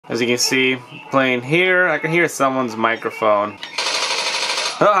As you can see, playing here, I can hear someone's microphone.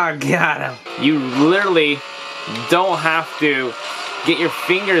 Oh, I got him. You literally don't have to get your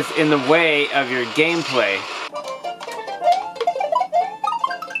fingers in the way of your gameplay.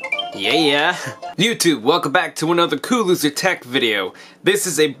 Yeah. YouTube, welcome back to another Cool Loser Tech video. This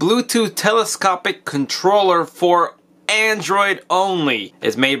is a Bluetooth telescopic controller for Android only.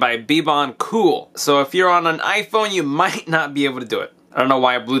 It's made by Bebon Cool. So if you're on an iPhone, you might not be able to do it. I don't know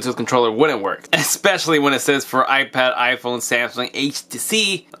why a Bluetooth controller wouldn't work. Especially when it says for iPad, iPhone, Samsung,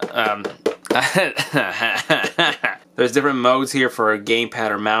 HTC. There's different modes here for a gamepad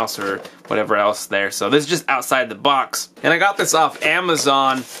or mouse or whatever else there. So this is just outside the box. And I got this off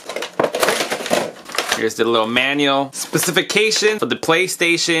Amazon. Here's the little manual. Specification for the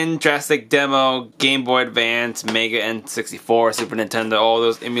PlayStation, Drastic Demo, Game Boy Advance, Mega N64, Super Nintendo, all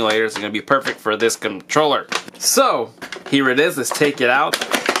those emulators are going to be perfect for this controller. So, here it is. Let's take it out.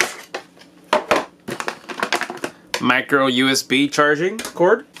 Micro USB charging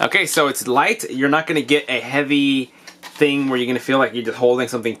cord. Okay, so it's light. You're not going to get a heavy thing where you're going to feel like you're just holding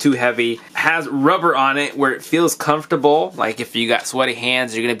something too heavy. It has rubber on it where it feels comfortable. Like if you got sweaty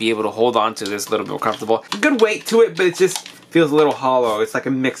hands, you're going to be able to hold on to this a little bit more comfortable. Good weight to it, but it just feels a little hollow. It's like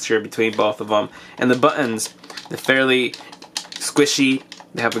a mixture between both of them. And the buttons, they're fairly squishy.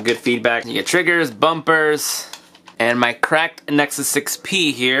 They have a good feedback. You get triggers, bumpers, and my cracked Nexus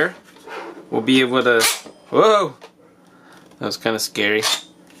 6P here will be able to, whoa, that was kind of scary.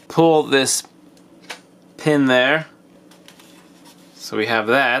 Pull this pin there. So we have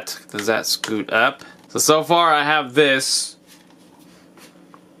that. Does that scoot up? So far I have this.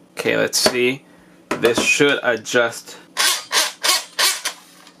 Okay, let's see. This should adjust.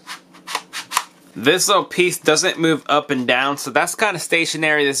 This little piece doesn't move up and down, so that's kind of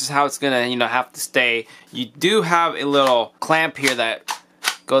stationary. This is how it's gonna, have to stay. You do have a little clamp here that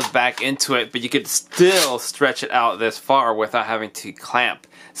goes back into it, but you could still stretch it out this far without having to clamp.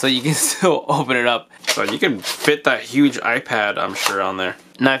 So you can still open it up. So you can fit that huge iPad, I'm sure, on there.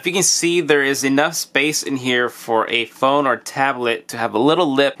 Now, if you can see, there is enough space in here for a phone or tablet to have a little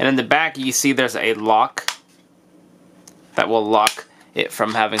lip. And in the back, you see there's a lock that will lock it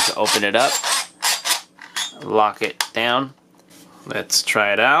from having to open it up. Lock it down. Let's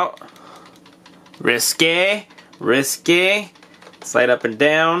try it out. Risky. Slide up and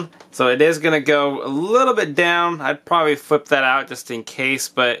down. So it is going to go a little bit down. I'd probably flip that out just in case,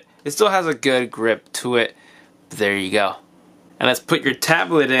 but it still has a good grip to it. There you go. And let's put your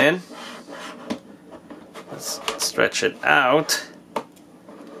tablet in. Let's stretch it out.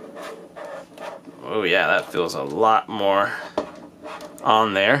 Oh yeah, that feels a lot more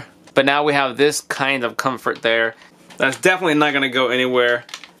on there. But now we have this kind of comfort there. That's definitely not going to go anywhere.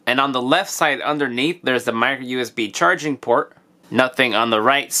 And on the left side underneath, there's the micro USB charging port. Nothing on the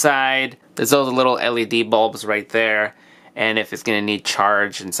right side. There's those little LED bulbs right there. And if it's gonna need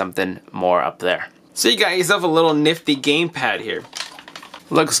charge and something more up there. So you got yourself a little nifty gamepad here.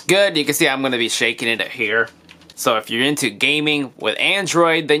 Looks good. You can see I'm gonna be shaking it here. So if you're into gaming with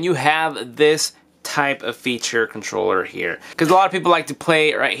Android, then you have this type of feature controller here. Because a lot of people like to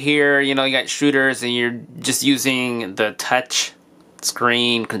play right here. You got shooters and you're just using the touch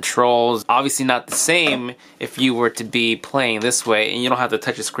screen controls. Obviously not the same if you were to be playing this way and you don't have to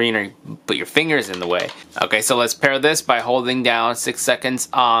touch a screen or put your fingers in the way. Okay, so let's pair this by holding down 6 seconds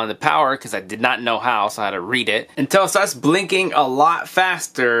on the power, because I did not know how, so I had to read it. Until it starts blinking a lot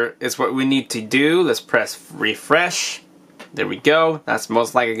faster is what we need to do. Let's press refresh. There we go. That's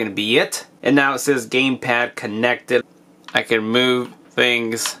most likely going to be it. And now it says gamepad connected. I can move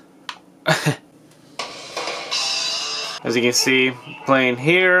things. As you can see, playing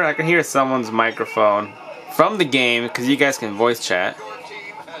here, I can hear someone's microphone from the game, because you guys can voice chat.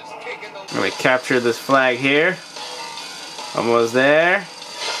 Let me capture this flag here. Almost there.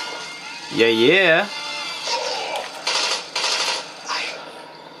 Yeah.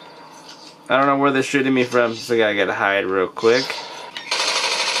 I don't know where they're shooting me from, so I gotta hide real quick.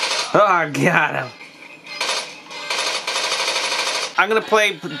 Oh, I got him. I'm gonna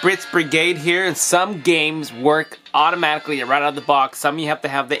play Blitz Brigade here, and some games work automatically right out of the box. Some you have to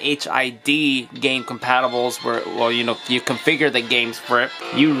have the HID game compatibles where, well, you configure the games for it.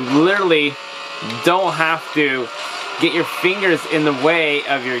 You literally don't have to get your fingers in the way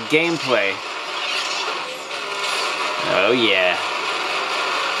of your gameplay. Oh yeah.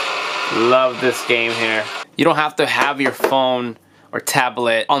 Love this game here. You don't have to have your phone or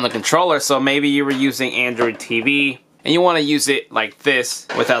tablet on the controller, so maybe you were using Android TV and you want to use it like this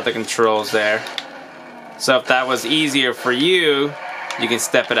without the controls there. So if that was easier for you, you can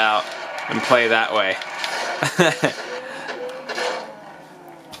step it out and play that way.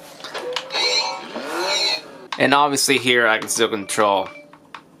 And obviously here I can still control.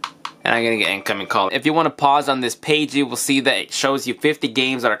 And I'm gonna get incoming call. If you want to pause on this page, you will see that it shows you 50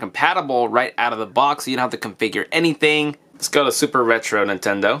 games that are compatible right out of the box, so you don't have to configure anything. Let's go to Super Retro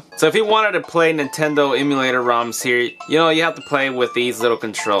Nintendo. So if you wanted to play Nintendo emulator ROMs here, you know, you have to play with these little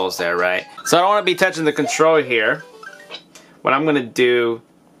controls there, right? So I don't want to be touching the control here. What I'm gonna do,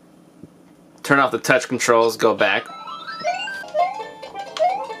 turn off the touch controls, go back.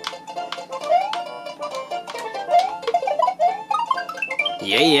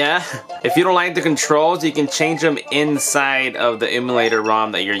 Yeah. If you don't like the controls, you can change them inside of the emulator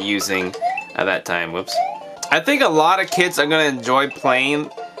ROM that you're using at that time. Whoops. I think a lot of kids are going to enjoy playing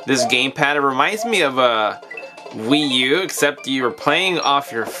this gamepad. It reminds me of a Wii U, except you were playing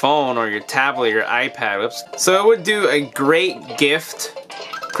off your phone or your tablet or your iPad. Whoops. So it would do a great gift,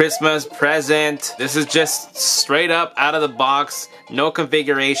 Christmas present. This is just straight up out of the box, no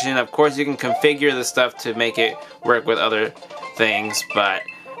configuration. Of course you can configure the stuff to make it work with other things, but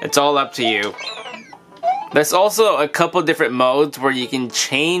it's all up to you. There's also a couple different modes where you can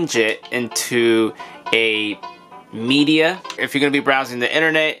change it into a media. If you're going to be browsing the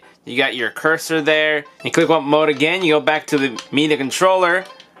internet, you got your cursor there. You click one mode again, you go back to the media controller,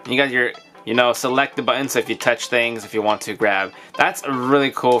 you got your, you know, select the button, so if you touch things, if you want to grab. That's a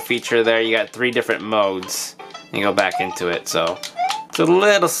really cool feature there. You got 3 different modes. You go back into it, so it's a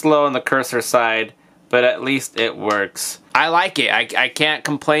little slow on the cursor side, but at least it works. I like it. I can't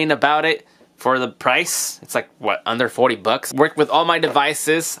complain about it for the price. It's like, what, under 40 bucks? Work with all my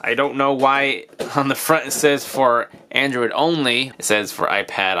devices. I don't know why on the front it says for Android only. It says for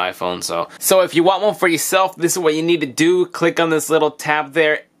iPad, iPhone, so if you want one for yourself, this is what you need to do. Click on this little tab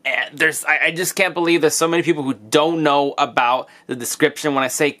there. I just can't believe there's so many people who don't know about the description. When I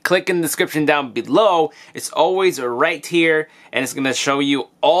say click in the description down below, it's always right here, and it's going to show you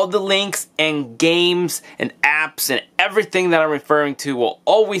all the links and games and apps and everything that I'm referring to will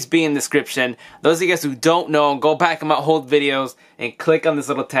always be in the description. Those of you guys who don't know, go back in my old videos and click on this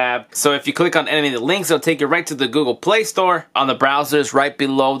little tab. So if you click on any of the links, it'll take you right to the Google Play Store. On the browsers, right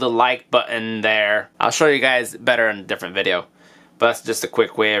below the like button there. I'll show you guys better in a different video. But that's just a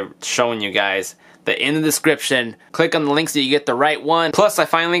quick way of showing you guys that in the description, click on the link so you get the right one. Plus, I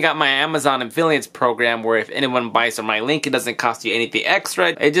finally got my Amazon affiliates program where if anyone buys on my link, it doesn't cost you anything extra.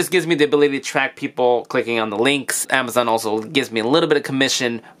 It just gives me the ability to track people clicking on the links. Amazon also gives me a little bit of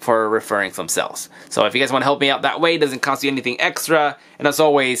commission for referring some sales. So if you guys want to help me out that way, it doesn't cost you anything extra. And as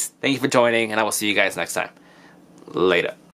always, thank you for joining, and I will see you guys next time. Later.